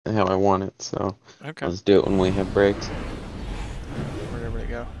how I want it, so Okay. let's do it when we have breaks. Where'd everybody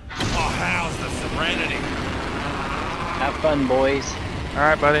go? Oh, how's the serenity? Have fun, boys. All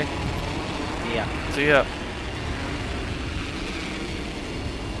right, buddy. Yeah. See ya.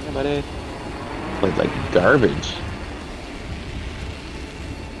 Yeah, buddy. Played like garbage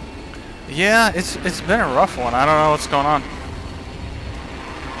Yeah, it's been a rough one. I don't know what's going on.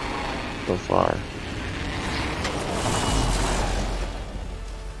 so far.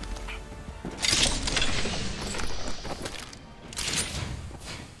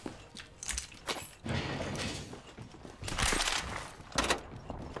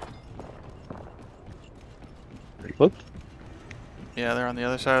 Look, Yeah, they're on the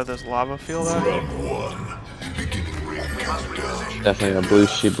other side of this lava field out here. definitely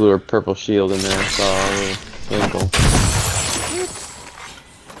a blue or purple shield in there. I saw a little twinkle.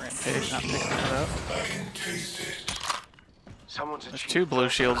 Rampage not picking that up. Someone's There's two blue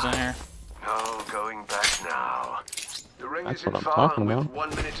shields in here. No, going back now. The ring That's isn't what I'm far, talking and about. with 1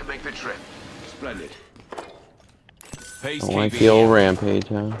 minute to make the trip. Splendid. Don't like the old rampage,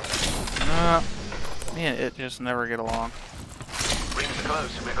 huh? Me and it just never get along. Ring's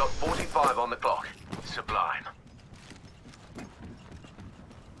close. We've got 45 on the clock. Sublime.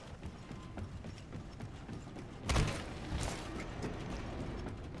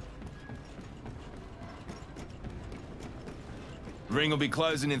 Ring will be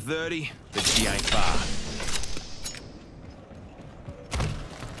closing in 30, but she ain't far.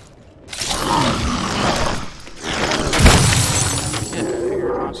 Get out of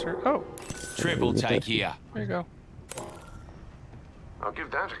here, monster. Oh, Triple take here. there you go. I'll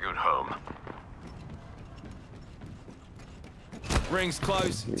give that a good home. Ring's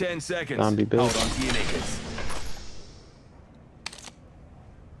close, 10 seconds. Zombie build. Hold on to your knickers.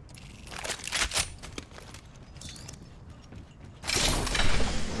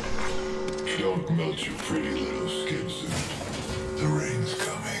 Don't melt your pretty little skin suit. The ring's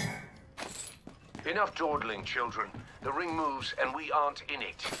coming. Enough dawdling, children. The ring moves, and we aren't in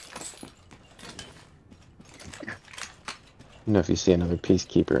it. I don't know if you see another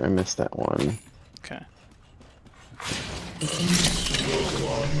peacekeeper. I missed that one. Okay.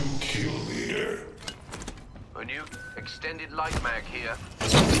 Look on you, kill leader. A new extended light mag here.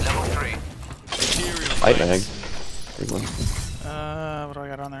 Level 3. Material Light mag. legs. Big one. What do I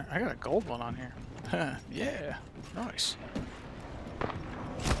got on there? I got a gold one on here. Yeah, nice.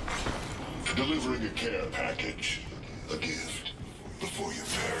 Delivering a care package. A gift. Before you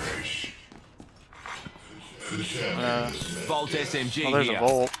perish. The champion is met. Vault SMG Well, there's here. a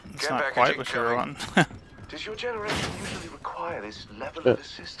volt. It's Care not package quite what you were incoming. wanting. Does your generation usually require this level Yeah. of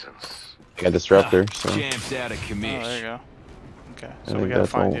assistance? I got disruptor, so Jam's out of Oh, commish. there you go. Okay, I so we think gotta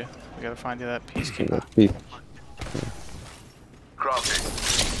that's find all. you. We gotta find you that I peacekeeper. got Crafting.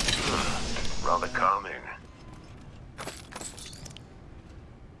 Rather calming.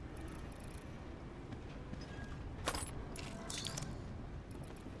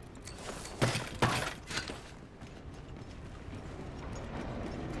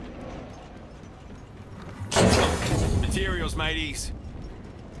 Materials, mateys.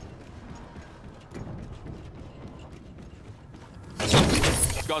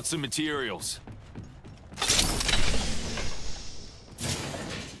 Got some materials.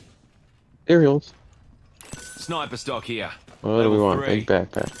 Cereals. Sniper stock here. What do we Level want? 3. Big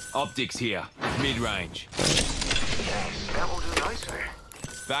backpack. Optics here. Mid-range. Yes, that will do nicely.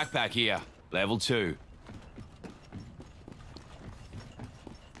 Backpack here. Level 2.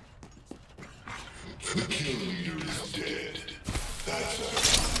 The kill leader is dead. That's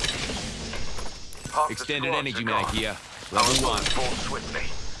Half the Extended squads energy are mag gone. here. Our Level 1. foes fall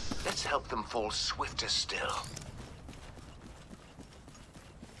swiftly. Let's help them fall swifter still.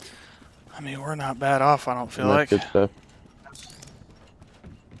 I mean, we're not bad off, I don't feel That's like. good stuff.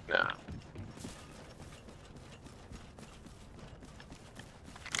 Nah.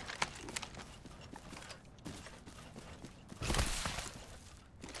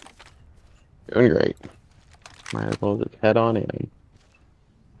 Doing great. Might as well just head on in.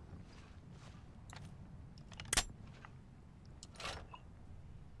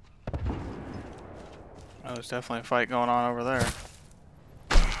 Oh, there's definitely a fight going on over there.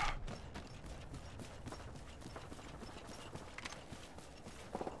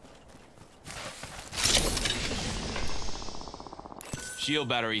 Shield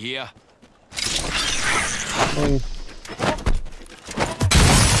battery here. Hey,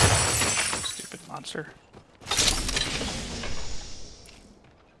 Stupid monster.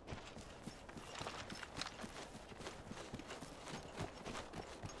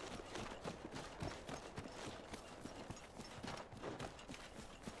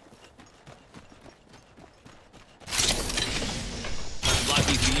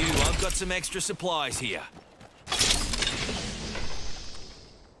 Got some extra supplies here.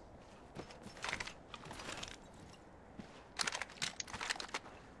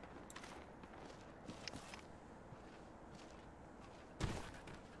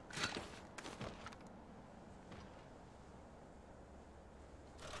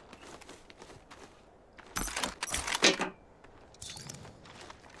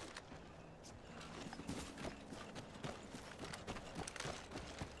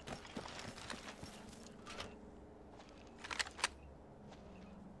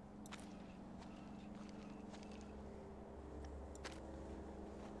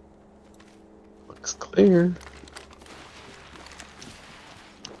 Looks clear.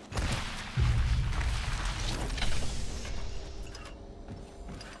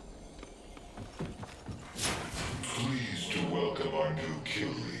 Pleased to welcome our new kill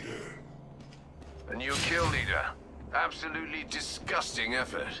leader. A new kill leader. Absolutely disgusting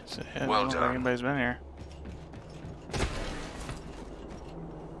effort. So, yeah, I Well don't think done. anybody's been here.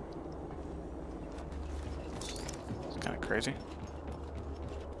 It's kind of crazy.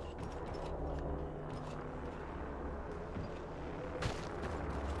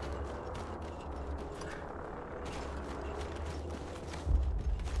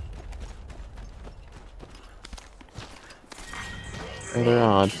 Rather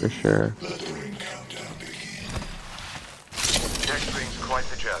odd for sure. Let the ring countdown begin. Next ring's quite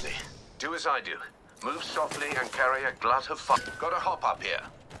the journey. Do as I do. Move softly and carry a glut of fire. Got a hop up here.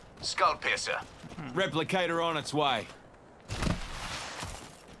 Skull piercer. Replicator on its way.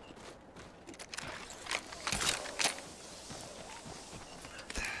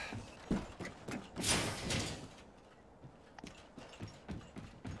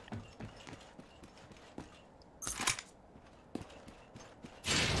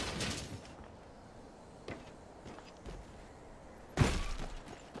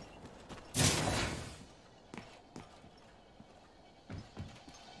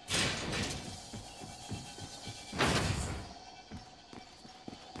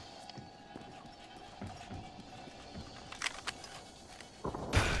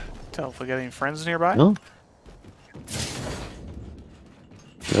 Tell if we got any friends nearby. No.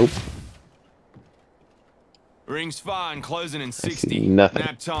 Nope. Ring's far and closing in see 60. nothing.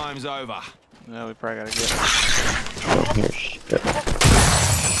 Nap time's over. No, we probably gotta get. Oh, here. Shit.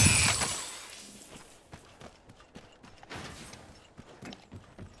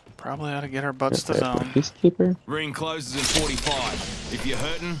 Probably ought to get our butts to Okay, zone. Peacekeeper. Ring closes in 45. If you're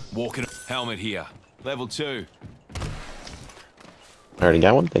hurting, walk it. Helmet here. Level 2. I already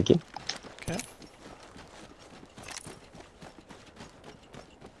got one. Thank you. Okay.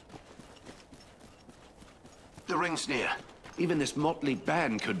 The ring's near. Even this motley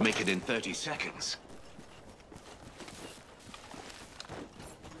band could make it in 30 seconds.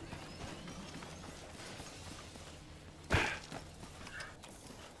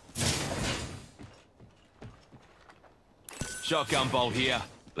 Shotgun bolt here.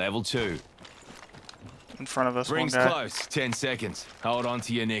 Level 2. In front of us, Ring's one guy. close. 10 seconds. Hold on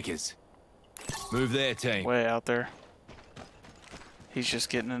to your knickers. Move there, team. Way out there. He's just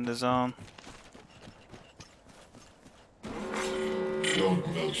getting into zone.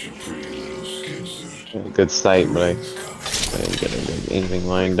 Don't melt your pretty little skin suit. Got a good sight, but I didn't get anything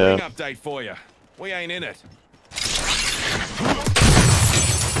lined Ring up. update for you. We ain't in it.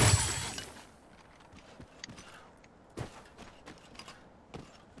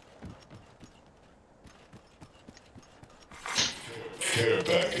 Care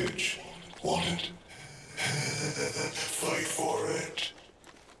package. Want it? Fight for it.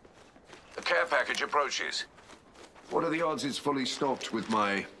 The care package approaches. What are the odds it's fully stocked with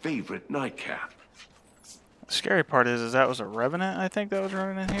my favorite nightcap? The scary part is that was a Revenant, I think, that was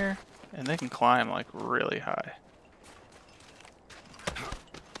running in here. And they can climb, like, really high.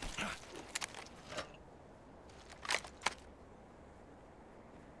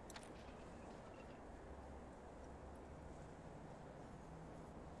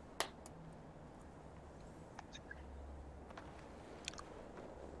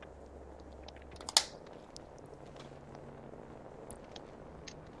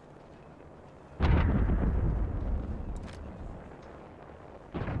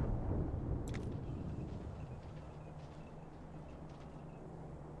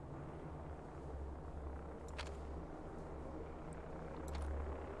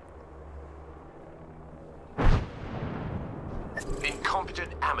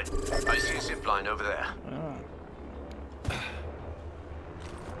 Incompetent amateur. I see a zip line over there. Oh.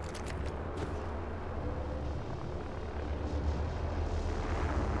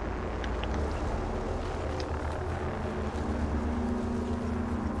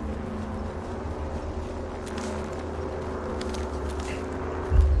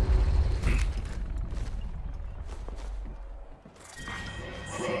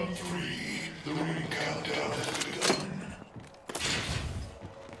 Round 3. The ring countdown has begun.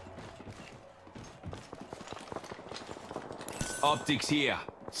 Optics here.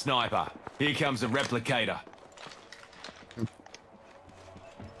 Sniper. Here comes a replicator.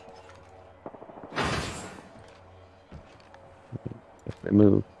 They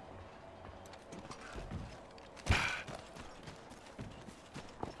move.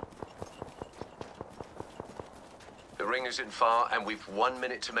 The ring isn't far, and we've 1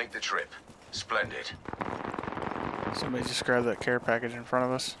 minute to make the trip. Splendid. Somebody just grabbed that care package in front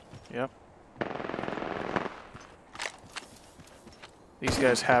of us. Yep. These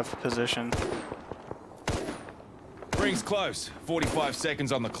guys have position. Ring's close. 45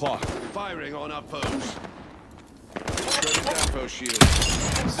 seconds on the clock. Firing on our post. Ready Danfo shield.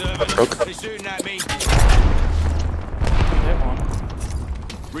 Servant, they're shooting at me. Hit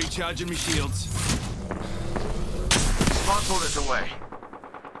one. Recharging my shields. Spot bullets away.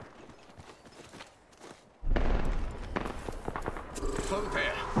 Close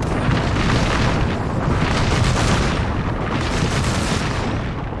there.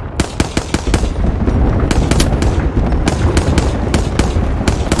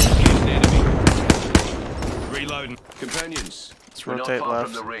 Reloading. Companions, Let's we're not rotate far left.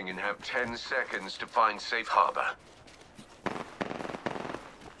 from the ring and have 10 seconds to find safe harbor.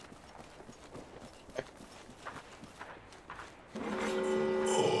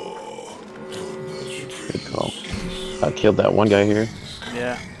 Good call. I killed that one guy here.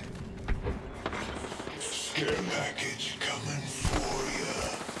 Yeah. Care package coming for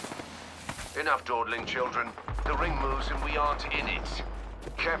ya. Enough dawdling, children. The ring moves and we aren't in it.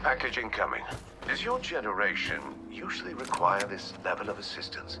 Care package incoming. Does your generation usually require this level of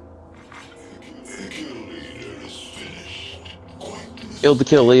assistance? The kill leader is finished. Quite the Killed the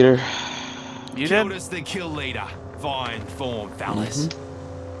kill leader. You Killed did? us the kill leader. Fine form, fellas.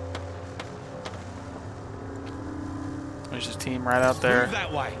 There's his team right out there. Move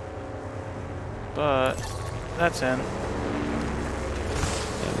that way. But that's in. Yeah,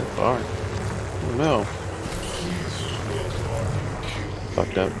 they're far. Oh no.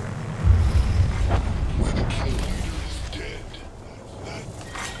 Fucked up. when the kill leader is dead.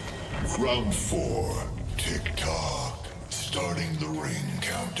 Round 4. Tick-tock. Starting the ring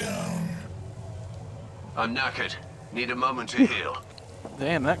countdown. I'm knackered. Need a moment to heal.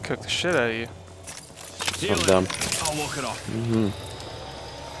 Damn, that cooked the shit out of you. Heal it. dumb. I'll walk it off.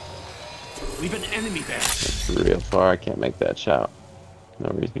 Leave an enemy there. Real far. I can't make that shot. No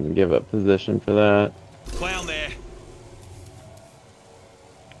reason to give up position for that. Clown there.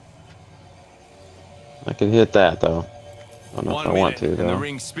 I can hit that though. I don't know 1 if I want minute to and the though.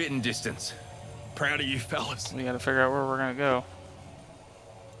 ring's spitting distance. Proud of you fellas. We gotta figure out where we're gonna go.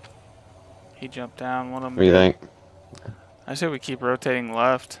 He jumped down, one of them. What do you think? I say we keep rotating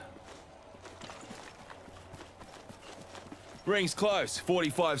left. Ring's close.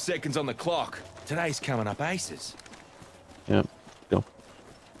 45 seconds on the clock. Today's coming up aces. Yep. Go.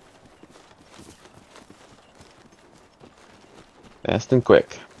 Fast and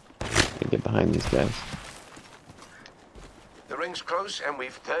quick. Gotta get behind these guys. The ring's close and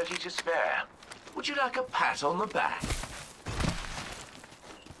we've 30 to spare. Would you like a pat on the back?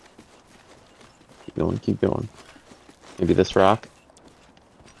 Keep going, keep going. Maybe this rock?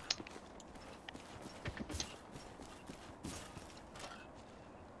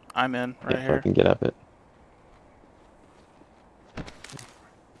 I'm in right Yeah, if I here. can get up it.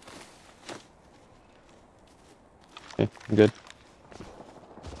 Okay, I'm good.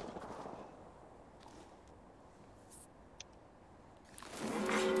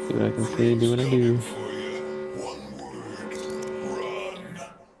 See what I can see, do what I do. For you. One word. Run.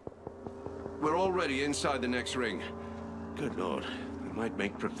 We're already inside the next ring. Good lord, we might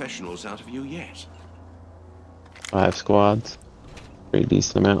make professionals out of you yet. 5 squads. Pretty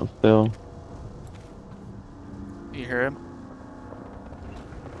decent amount still. You hear him?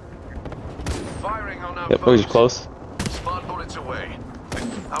 Firing on our Yep, oh, he's foes. close. Smart bullets away.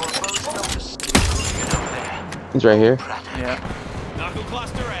 Our foes not just moving over there. He's right here. Yeah. Knuckle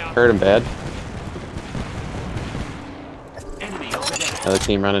cluster out. Hurt him bad. Enemy over there. Another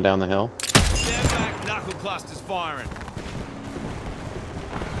team running down the hill. Stand back. Knuckle cluster's firing.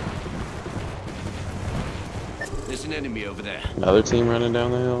 There's an enemy over there. Another team running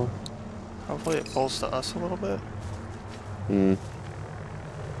down the hill. Hopefully it pulls to us a little bit. Hmm.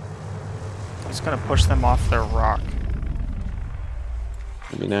 He's gonna push them off their rock.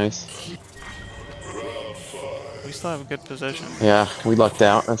 That'd be nice. We still have a good position. Yeah, we lucked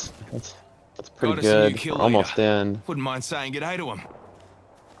out. That's pretty Got us a new good. kill We're almost leader. in, Wouldn't mind saying good day to him.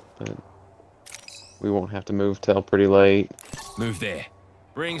 but we won't have to move till pretty late. Move there.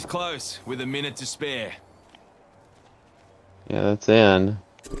 Rings close, with a minute to spare. Yeah, that's in.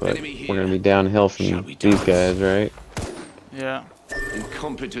 But Enemy here. we're gonna be downhill Shall from we these toss? guys, right? Yeah.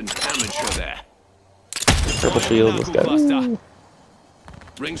 Incompetent amateur there. Purple shield, let's Knuckle go. cluster.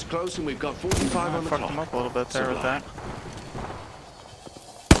 Rings close and we've got 45 I on the fucked clock. him up a little bit there with that.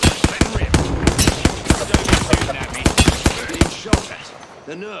 Let rip. Don't get shooting at me. Being shot at.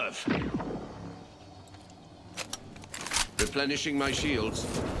 The nerve. Replenishing my shields.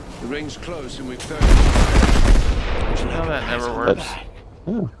 The ring's close and we've 30. No, that never works.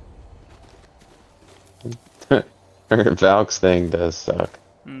 Oh. Valk's thing does suck.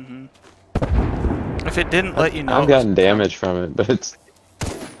 Mm-hmm. If it didn't let you know, I've gotten damage from it, but it's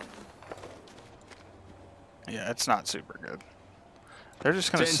yeah, it's not super good. They're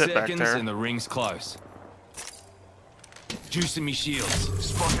just gonna 10 sit back seconds there. and the ring's close. Juicing me shields.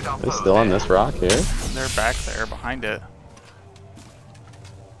 Spotted our they're foe still on there. this rock here. They're back there behind it.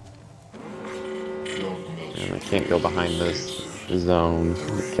 And I can't go behind this zone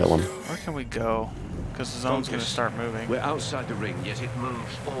to kill him. Where can we go? Because the zone's gonna Focus. start moving. We're outside the ring, yet it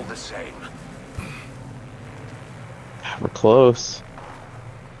moves all the same. We're close.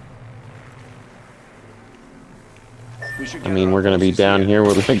 We should I get mean, our we're gonna be forces down here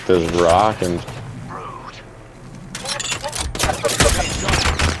with like this rock and Rude.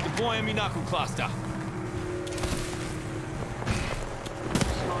 Deploying me knuckle cluster.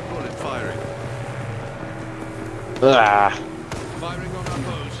 Smart bullet firing. Firing on our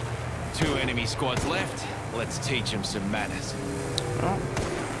foes. 2 enemy squads left. Let's teach them some manners.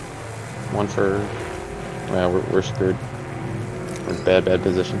 one for. Well, we're screwed. We're in bad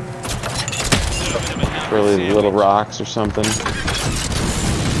position. Serving them a knuckle Probably sandwich. little rocks or something. Here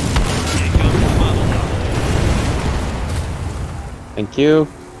comes the muzzle. Thank you.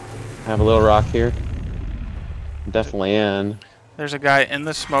 Have a little rock here. Definitely in. There's a guy in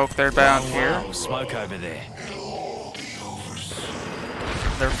the smoke. They're down here. Oh, smoke over there.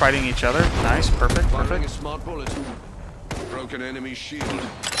 They're fighting each other. Nice, perfect, Firing a perfect. smart bullet. Broken enemy shield.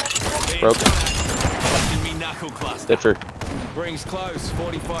 Broke. Busting me knuckle cluster. Ditcher. Rings close.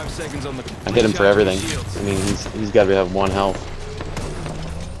 45 seconds on the. I hit him for Recharging everything. shields. I mean, he's got to have 1 health.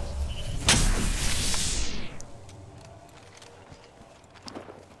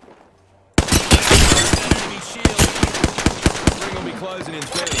 Enemy shield. Ring will be closing in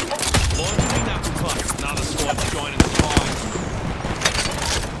 30. Launching me knuckle cluster. Another squad's joining the fight.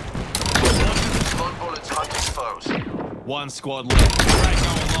 Smart bullets hunting foes. 1 squad left. Drag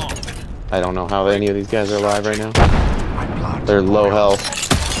going long. I don't know how any of these guys are alive right now. I plant. They're low health.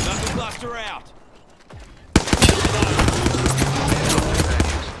 Knuckle cluster out.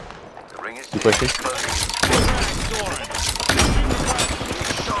 The ring is You pushing? closing. Drag soaring.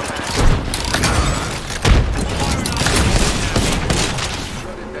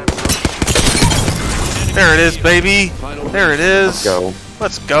 There it is, baby. There it is. Go.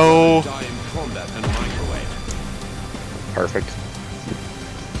 Let's go. Die in combat and microwave. Perfect.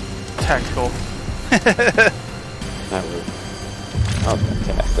 Tactical. That was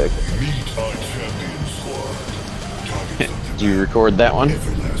fantastic. Meet our champion squad. Target Did you record that one?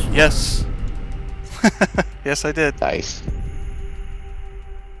 every last one. Yes. Yes, I did. Nice.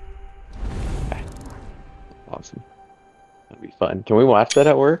 Awesome. That'd be fun. Can we watch that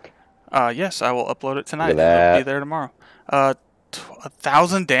at work? Yes, I will upload it tonight. Look at It'll that. be there tomorrow.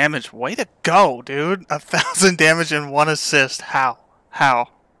 1,000 damage. Way to go, dude. 1,000 damage and 1 assist. How? How?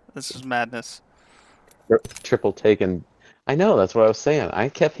 This is madness. Triple taken. I know, that's what I was saying. I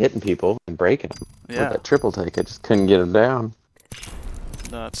kept hitting people and breaking them. Yeah. With that triple take, I just couldn't get them down.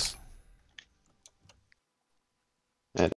 Nuts.